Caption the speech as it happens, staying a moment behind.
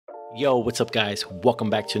Yo, what's up guys? Welcome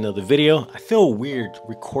back to another video. I feel weird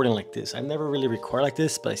recording like this. I never really record like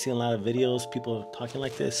this, but I see a lot of videos, people talking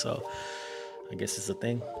like this, so I guess it's a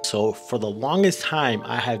thing. So for the longest time,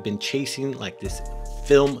 I have been chasing like this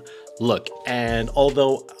film look, and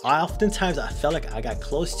although oftentimes I felt like I got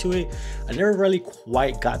close to it, I never really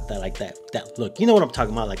quite got that look. You know what I'm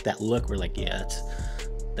talking about? Like that look where like, yeah,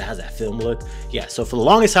 that has that film look. Yeah, so for the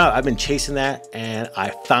longest time I've been chasing that, and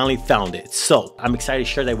I finally found it. So I'm excited to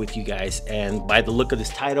share that with you guys, and by the look of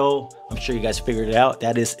this title, I'm sure you guys figured it out.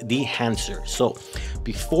 That is Dehancer. So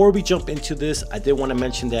before we jump into this, I did want to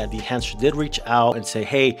mention that Dehancer did reach out and say,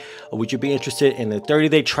 hey, would you be interested in a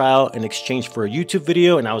 30-day trial in exchange for a YouTube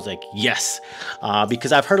video? And I was like, yes,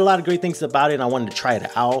 because I've heard a lot of great things about it and I wanted to try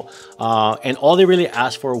it out. And all they really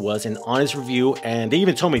asked for was an honest review, and they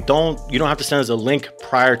even told me you don't have to send us a link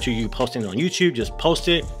prior to you posting it on YouTube. Just post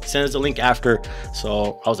it, send us a link after.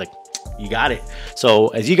 So I was like, you got it. So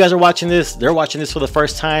as you guys are watching this, they're watching this for the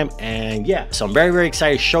first time, and yeah, so I'm very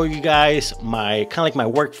excited to show you guys my kind of like my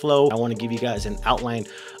workflow. I want to give you guys an outline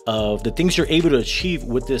of the things you're able to achieve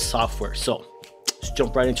with this software. So let's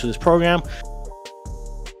jump right into this program.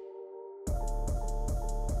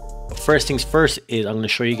 First things first is I'm going to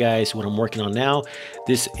show you guys what I'm working on now.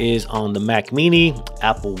 This is on the Mac Mini,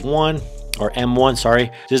 Apple One or M1,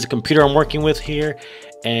 sorry. This is the computer I'm working with here,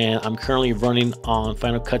 and I'm currently running on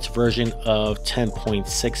Final Cut's version of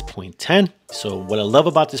 10.6.10. So what I love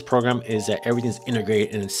about this program is that everything's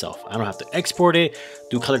integrated in itself. I don't have to export it,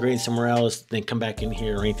 do color grading somewhere else, then come back in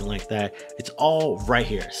here or anything like that. It's all right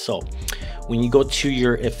here. So when you go to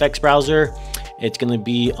your FX browser, it's going to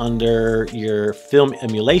be under your film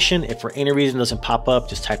emulation. If for any reason it doesn't pop up,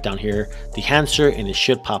 just type down here Dehancer and it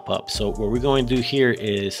should pop up. So what we're going to do here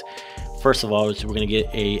is, first of all, we're going to get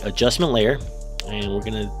a adjustment layer, and we're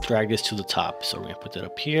going to drag this to the top. So we're going to put that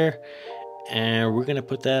up here, and we're going to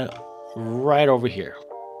put that right over here.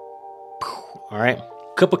 All right.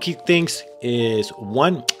 Couple key things is,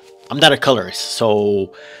 one, I'm not a colorist,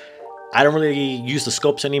 so I don't really use the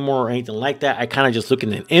scopes anymore or anything like that. I kind of just look at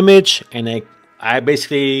an image, and I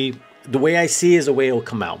basically, the way I see is the way it will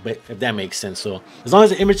come out, but if that makes sense. So as long as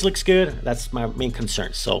the image looks good, that's my main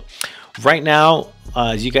concern. So right now,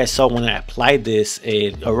 as you guys saw when I applied this,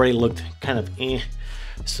 it already looked kind of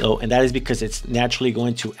so, and that is because it's naturally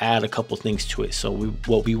going to add a couple things to it. So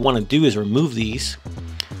what we want to do is remove these,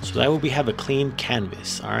 so that way we have a clean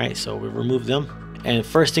canvas. All right, so we remove them, and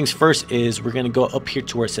first things first is we're going to go up here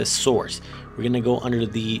to where it says source. We're going to go under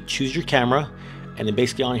the choose your camera, and then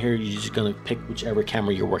basically on here you're just going to pick whichever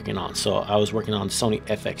camera you're working on. So I was working on Sony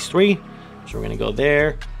FX3, so we're going to go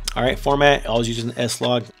there. All right, format, I was using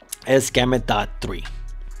S-Log S-Gamut.3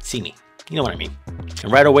 Cine, you know what I mean.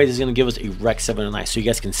 And right away this is going to give us a Rec 709. So you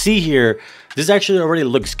guys can see here, this actually already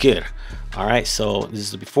looks good. All right, so this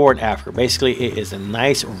is the before and after. Basically it is a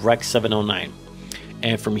nice Rec 709.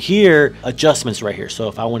 And from here, adjustments right here. So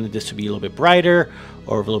if I wanted this to be a little bit brighter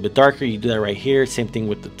or a little bit darker, you do that right here. Same thing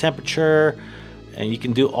with the temperature, and you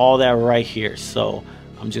can do all that right here. So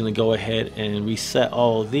I'm just going to go ahead and reset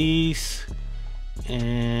all of these,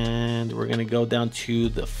 and we're going to go down to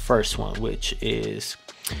the first one, which is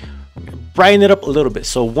brighten it up a little bit.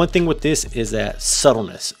 So one thing with this is that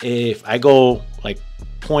subtleness. If I go like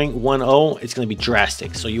 0.10, it's going to be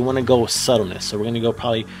drastic, so you want to go subtleness. So we're going to go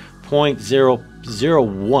probably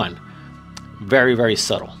 0.001, very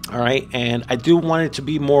subtle. All right, and I do want it to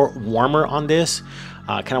be more warmer on this.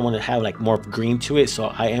 I kind of want to have like more green to it, so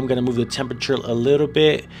I am going to move the temperature a little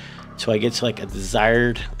bit so I get to like a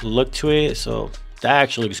desired look to it. So that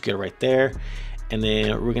actually looks good right there. And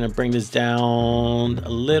then we're going to bring this down a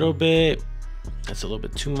little bit. That's a little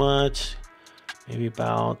bit too much, maybe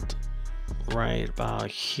about right about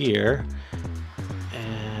here,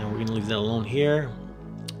 and we're going to leave that alone here.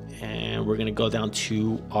 And we're going to go down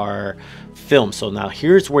to our film. So now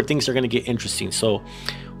here's where things are going to get interesting. So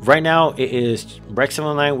right now it is Rec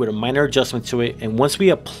 709 with a minor adjustment to it, and once we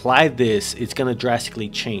apply this, it's going to drastically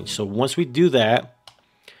change. So once we do that,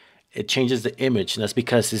 it changes the image, and that's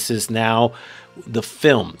because this is now the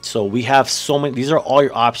film. So we have so many, these are all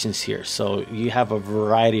your options here, so you have a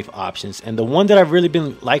variety of options, and the one that I've really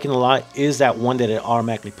been liking a lot is that one that it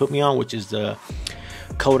automatically put me on, which is the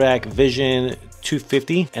Kodak Vision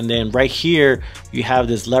 250. And then right here you have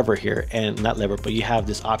this lever here, and not lever, but you have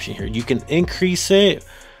this option here. You can increase it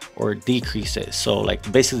or decrease it, so like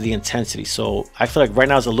basically the intensity. So I feel like right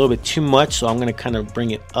now it's a little bit too much, so I'm going to kind of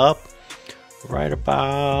bring it up right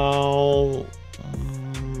about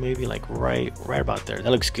maybe like right about there.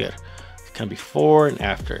 That looks good. Kind of before and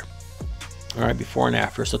after. All right, before and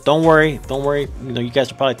after. So don't worry, you know, you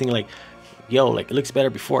guys are probably thinking like, yo, like it looks better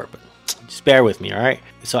before, but Just bear with me, all right?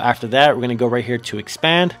 So after that, we're gonna go right here to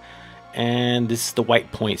expand, and this is the white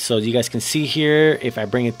point. So as you guys can see here, if I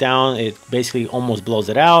bring it down, it basically almost blows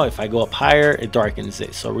it out. If I go up higher, it darkens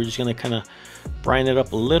it. So we're just gonna kind of brighten it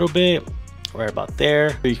up a little bit, right about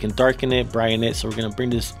there. You can darken it, brighten it. So we're gonna bring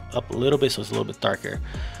this up a little bit so it's a little bit darker.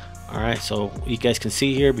 All right, so you guys can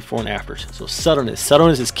see here before and after. So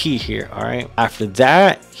subtleness is key here. All right, after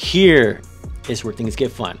that, here is where things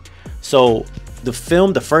get fun. So the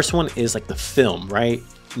film, the first one is like the film, right?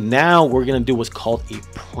 Now we're gonna do what's called a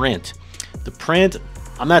print. The print,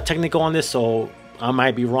 I'm not technical on this, so I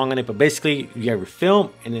might be wrong on it, but basically you have your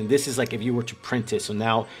film, and then this is like if you were to print it. So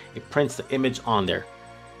now it prints the image on there.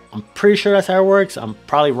 I'm pretty sure that's how it works. I'm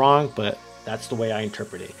probably wrong, but that's the way I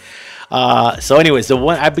interpret it. So anyways, the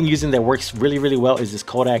one I've been using that works really, really well is this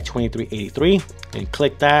Kodak 2383. And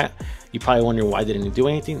click that. You probably wonder why didn't it do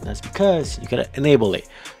anything. That's because you gotta enable it.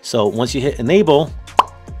 So once you hit enable,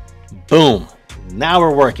 boom, now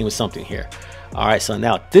we're working with something here. All right, so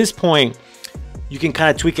now at this point, you can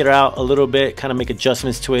kind of tweak it out a little bit, kind of make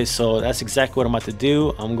adjustments to it. So that's exactly what I'm about to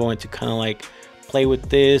do. I'm going to kind of like play with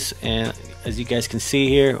this, and as you guys can see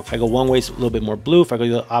here, if I go one way, it's a little bit more blue. If I go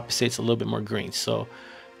the opposite, it's a little bit more green. So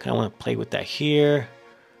kind of want to play with that here,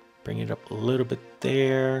 bring it up a little bit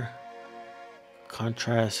there.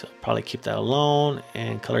 Contrast, I'll probably keep that alone,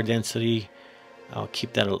 and color density, I'll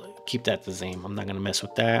keep that the same. I'm not gonna mess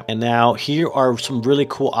with that. And now here are some really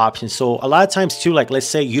cool options. So a lot of times too, like let's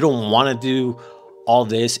say you don't want to do all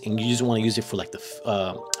this and you just want to use it for like the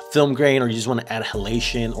film grain, or you just want to add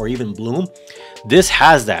halation or even bloom. This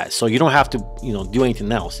has that, so you don't have to do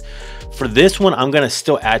anything else. For this one, I'm gonna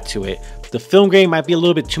still add to it. The film grain might be a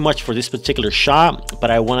little bit too much for this particular shot,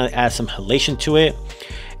 but I want to add some halation to it.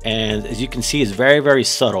 And as you can see, it's very, very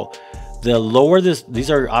subtle. The lower these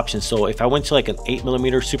are options. So if I went to like an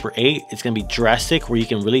 8mm Super 8, it's gonna be drastic where you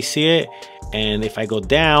can really see it. And if I go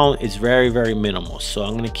down, it's very, very minimal. So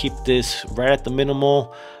I'm gonna keep this right at the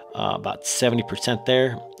minimal, about 70%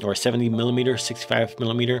 there, or 70mm,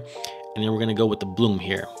 65mm. And then we're gonna go with the bloom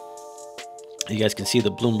here. You guys can see the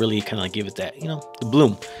bloom really kind of like give it that, the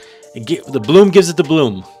bloom. The bloom gives it the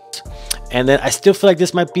bloom. And then I still feel like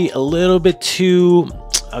this might be a little bit too,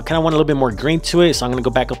 I kind of want a little bit more green to it. So I'm gonna go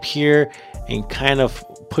back up here and kind of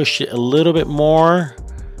push it a little bit more.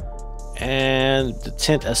 And the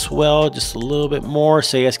tint as well, just a little bit more,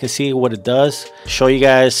 so you guys can see what it does. Show you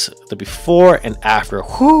guys the before and after.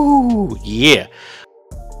 Whoo, yeah.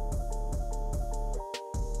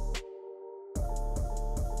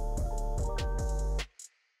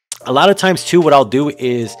 A lot of times too, what I'll do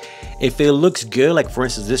is, if it looks good, like for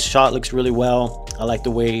instance, this shot looks really well, I like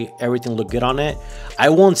the way everything looked good on it, I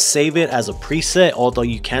won't save it as a preset, although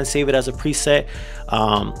you can save it as a preset.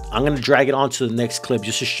 I'm gonna drag it onto the next clip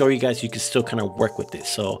just to show you guys you can still kind of work with it.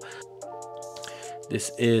 So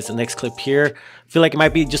this is the next clip here. I feel like it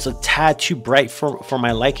might be just a tad too bright for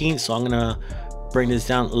my liking, so I'm gonna bring this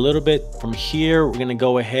down a little bit. From here, we're gonna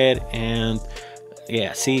go ahead and,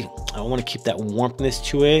 yeah, see, I want to keep that warmthness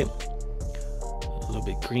to it. A little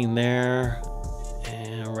bit green there,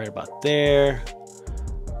 and right about there.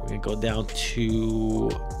 We're gonna go down to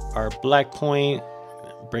our black point,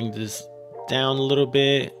 bring this down a little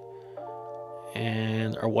bit,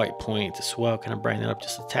 and our white point as well, kind of brighten it up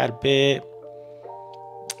just a tad bit.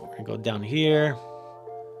 We're gonna go down here,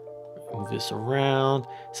 move this around.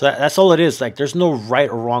 So that's all it is. Like, there's no right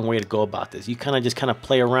or wrong way to go about this. You just kind of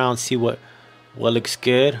play around, see what looks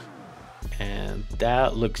good, and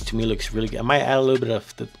that to me looks really good. I might add a little bit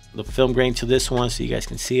of the film grain to this one so you guys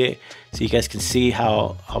can see it, so you guys can see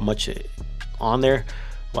how much it on there.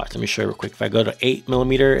 Watch, let me show you real quick. If I go to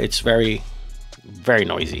 8mm, it's very, very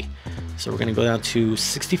noisy. So we're gonna go down to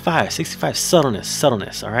 65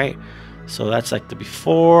 subtleness. All right, so that's like the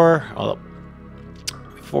before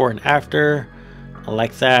and after. I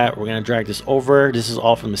like that. We're gonna drag this over. This is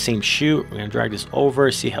all from the same shoot. We're gonna drag this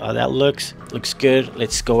over, see how that looks. Looks good.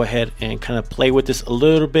 Let's go ahead and kind of play with this a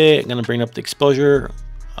little bit. I'm gonna bring up the exposure.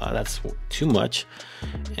 That's too much,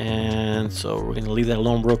 and so we're gonna leave that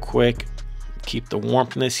alone real quick. Keep the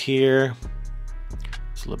warmthness here.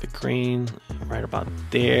 It's a little bit green, right about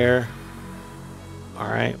there. All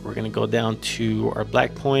right, we're gonna go down to our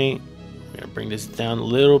black point. We're gonna bring this down a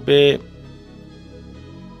little bit.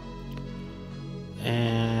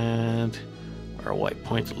 And our white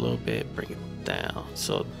point a little bit, bring it down.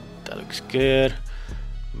 So that looks good.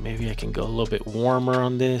 Maybe I can go a little bit warmer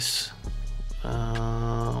on this.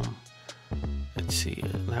 Let's see,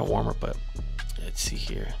 not warmer, but let's see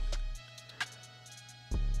here.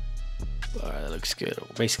 All right, that looks good.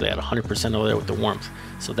 Basically at 100% over there with the warmth.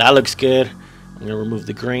 So that looks good. I'm gonna remove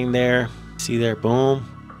the grain there. See there, boom.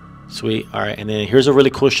 Sweet. All right, and then here's a really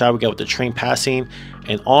cool shot we got with the train passing,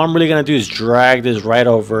 and all I'm really gonna do is drag this right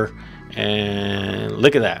over, and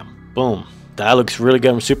look at that. Boom. That looks really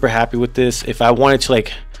good. I'm super happy with this. If I wanted to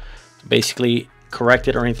like basically correct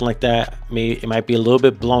it or anything like that, maybe it might be a little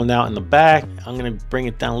bit blown out in the back. I'm gonna bring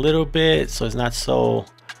it down a little bit so it's not so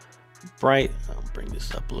bright. I'll bring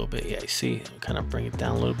this up a little bit. Yeah, you see, kind of bring it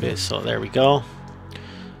down a little bit. So there we go.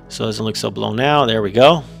 So it doesn't look so blown out. There we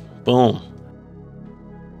go. Boom.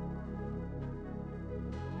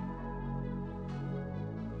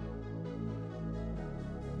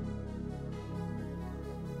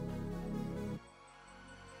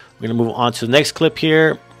 We're gonna move on to the next clip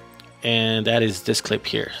here, and that is this clip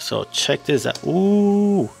here. So check this out.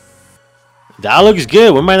 Ooh, that looks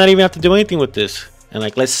good. We might not even have to do anything with this. And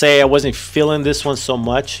like, let's say I wasn't feeling this one so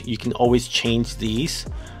much, you can always change these.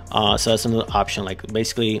 So that's another option. Like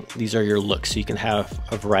basically, these are your looks. So you can have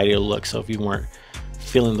a variety of looks. So if you weren't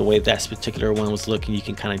feeling the way that particular one was looking, you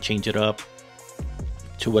can kind of change it up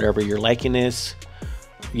to whatever your liking is.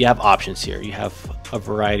 You have options here. You have a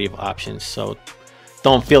variety of options. So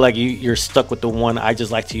don't feel like you're stuck with the one. I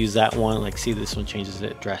just like to use that one. Like, see, this one changes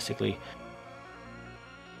it drastically.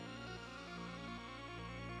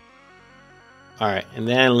 All right, and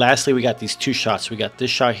then lastly, we got these two shots. We got this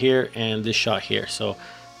shot here and this shot here. So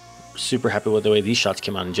super happy with the way these shots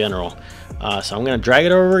came out in general. So I'm gonna drag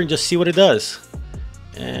it over and just see what it does.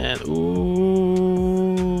 And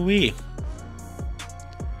ooh-wee.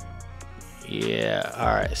 Yeah, all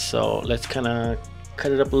right, so let's kind of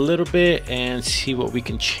cut it up a little bit and see what we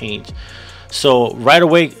can change. So right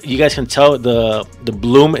away, you guys can tell the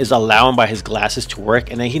bloom is allowing by his glasses to work,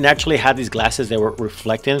 and then he naturally had these glasses that were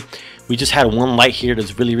reflecting. We just had one light here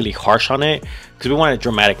that's really harsh on it because we wanted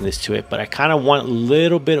dramaticness to it, but I kind of want a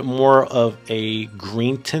little bit more of a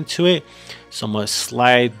green tint to it. So I'm gonna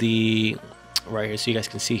slide the right here so you guys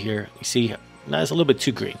can see here. You see, now it's a little bit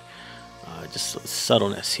too green. Just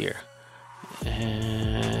subtleness here.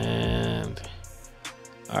 And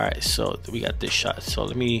all right, so we got this shot. So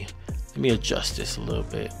let me adjust this a little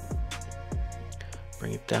bit.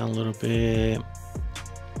 Bring it down a little bit.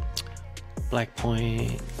 Black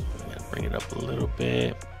point. I'm gonna bring it up a little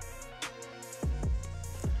bit.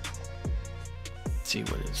 See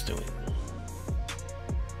what it's doing.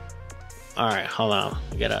 All right, hold on.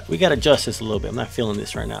 We gotta adjust this a little bit. I'm not feeling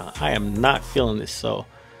this right now. I am not feeling this. So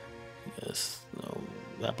yes, no,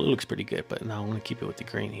 that blue looks pretty good, but now I'm gonna keep it with the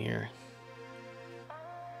green here.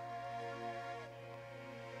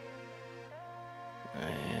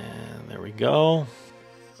 And there we go.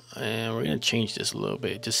 And we're gonna change this a little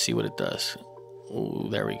bit, just see what it does. Ooh,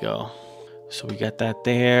 there we go. So we got that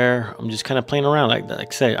there. I'm just kind of playing around, like I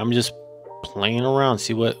said, I'm just playing around,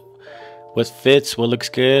 see what fits, what looks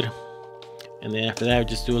good. And then after that,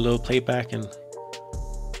 just do a little playback and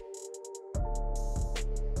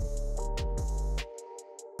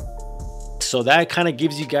so that kind of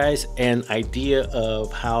gives you guys an idea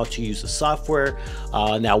of how to use the software.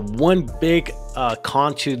 Now, one big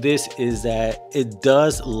con to this is that it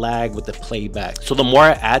does lag with the playback. So the more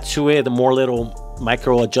I add to it, the more little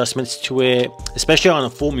micro adjustments to it, especially on a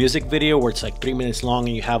full music video where it's like 3 minutes long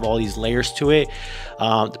and you have all these layers to it.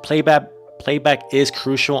 The playback is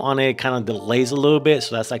crucial on it. Kind of delays a little bit,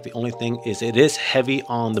 so that's like the only thing is it is heavy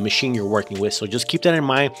on the machine you're working with. So just keep that in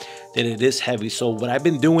mind that it is heavy. So what I've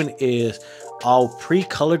been doing is I'll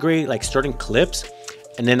pre-color grade like certain clips,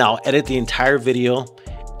 and then I'll edit the entire video,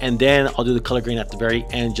 and then I'll do the color grading at the very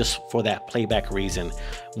end just for that playback reason.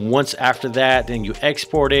 Once after that, then you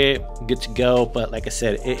export it, good to go. But like I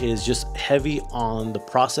said, it is just heavy on the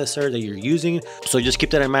processor that you're using. So just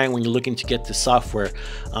keep that in mind when you're looking to get the software.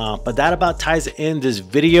 But that about ties in this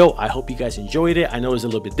video. I hope you guys enjoyed it. I know it's a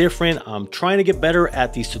little bit different. I'm trying to get better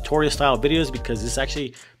at these tutorial style videos because this is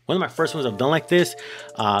actually one of my first ones I've done like this.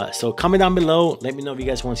 So comment down below, let me know if you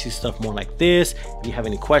guys want to see stuff more like this, if you have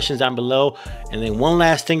any questions down below. And then one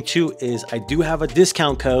last thing too is I do have a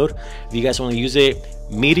discount code. If you guys want to use it,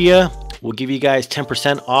 media will give you guys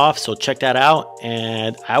 10% off. So check that out,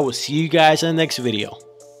 and I will see you guys in the next video.